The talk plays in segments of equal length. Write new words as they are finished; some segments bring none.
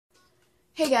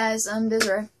Hey guys, I'm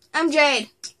Desiree. I'm Jade.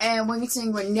 And we're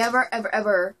singing We're Never Ever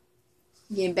Ever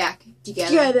Getting Back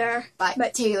Together by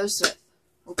Taylor Swift.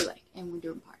 Hope you like. And we're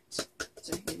doing parts.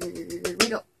 So here we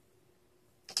go.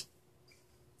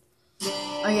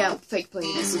 Oh yeah, fake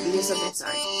playing this because of it,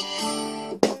 sorry.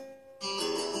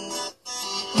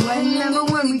 Remember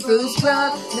when we first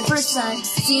met the first time,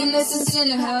 seeing this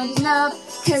isn't hard enough,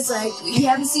 cause like we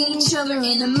haven't seen each other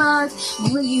in a month.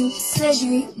 When you said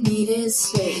you needed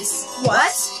space,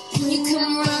 What? you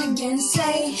couldn't run again and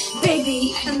say,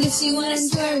 baby, I miss you and I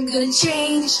swear I'm gonna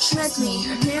change. Trust me,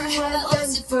 I never had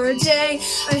lost it for a day.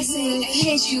 I say I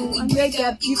hate you, we break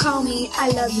up, you call me, I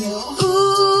love you.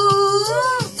 Ooh,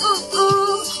 ooh,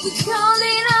 ooh, we called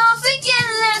it off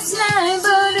again last night,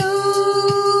 but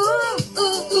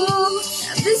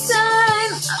this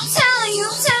time, I'm telling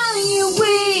you,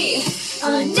 we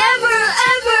are never,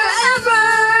 ever, ever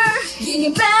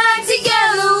getting back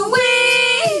together. We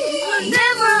are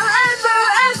never, ever,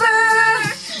 ever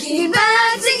getting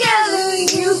back together.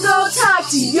 You go talk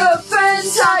to your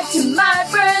friends, talk to my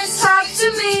friends, talk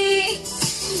to me.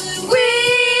 We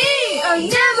are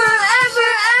never, ever,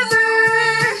 ever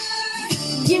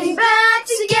getting back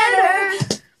together.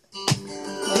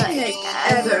 Like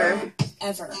ever.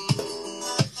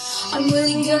 I'm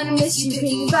really gonna miss you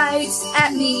taking bites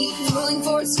at me, rolling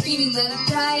forward, screaming that I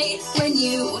died. When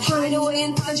you would hide away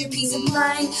and find your peace of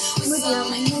mind with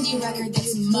some indie record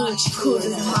that's much cooler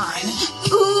than mine.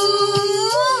 Ooh,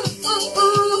 ooh,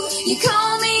 ooh, you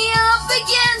call me up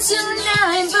again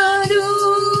tonight, but ooh,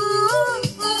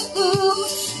 ooh, ooh,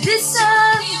 this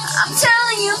time I'm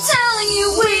telling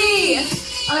you, we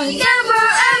are never,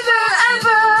 ever,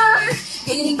 ever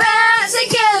getting back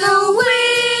together. We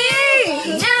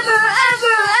never,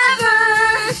 ever, ever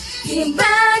getting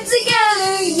back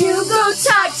together. You go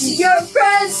talk to your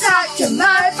friends, talk to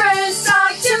my friends,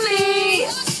 talk to me.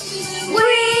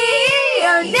 We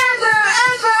are never,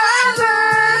 ever, ever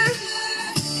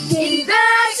getting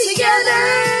back together.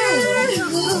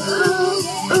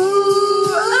 Ooh, ooh,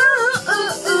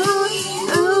 ooh, ooh,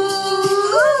 ooh,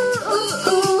 ooh,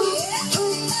 ooh.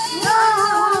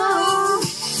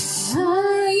 I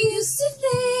used to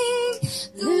think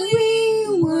that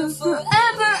we were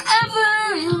forever, ever,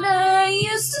 and I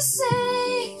used to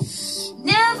say,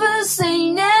 never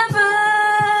say never.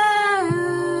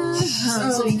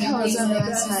 So because I'm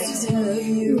last night, cause I love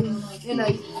you, and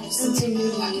I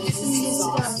continue to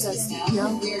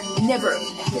never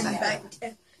get back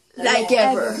like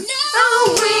ever. Oh,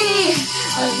 we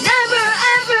are never,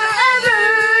 ever, ever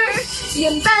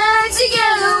get back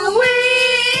together. We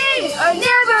are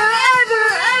never, ever,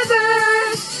 ever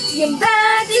get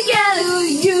back together.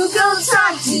 You go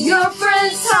talk to your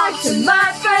friends, talk to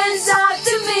my friends, talk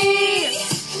to me.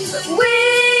 We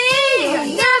are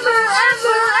never,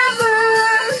 ever, ever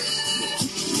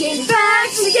get back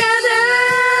together.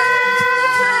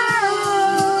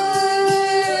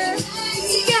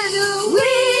 Together, we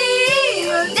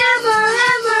are never,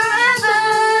 ever, ever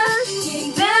get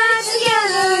back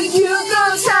together. You go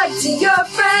talk to your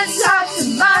friends, talk to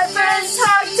my friends,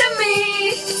 talk to me.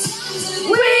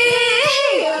 We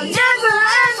are never,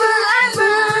 ever,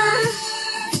 ever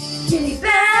getting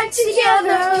back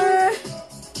together.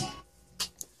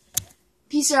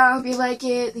 Peace out. Hope you like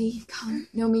it. Leave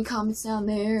comments down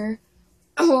there,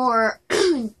 or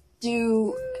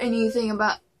do anything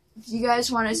about. If you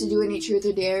guys want us to do any truth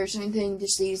or dares or anything,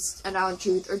 just leave a down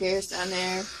truth or dares down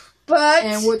there,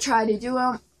 and we'll try to do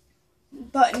them.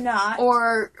 But not.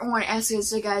 Or want to ask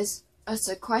us a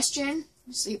question.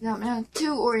 Just leave that down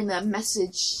too, or in the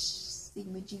message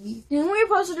thingamajiggy. Didn't we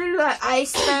supposed to do that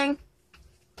ice thing?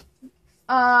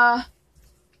 No.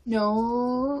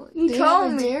 You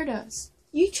told me. Dared us.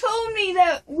 You told me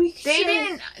that we should. They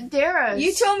didn't dare us.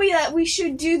 You told me that we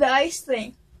should do the ice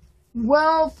thing.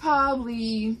 Well,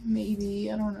 probably,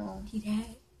 maybe, I don't know.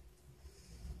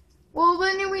 Well,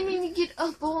 then we need to get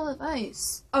a bowl of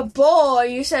ice. A bowl?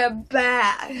 You said a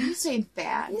bag. You say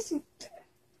bad.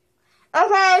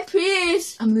 Okay,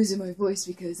 peace. I'm losing my voice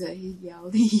because I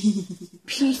yelled.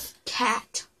 Peace,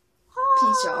 cat.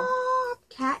 Peace, y'all.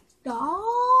 Cat dog.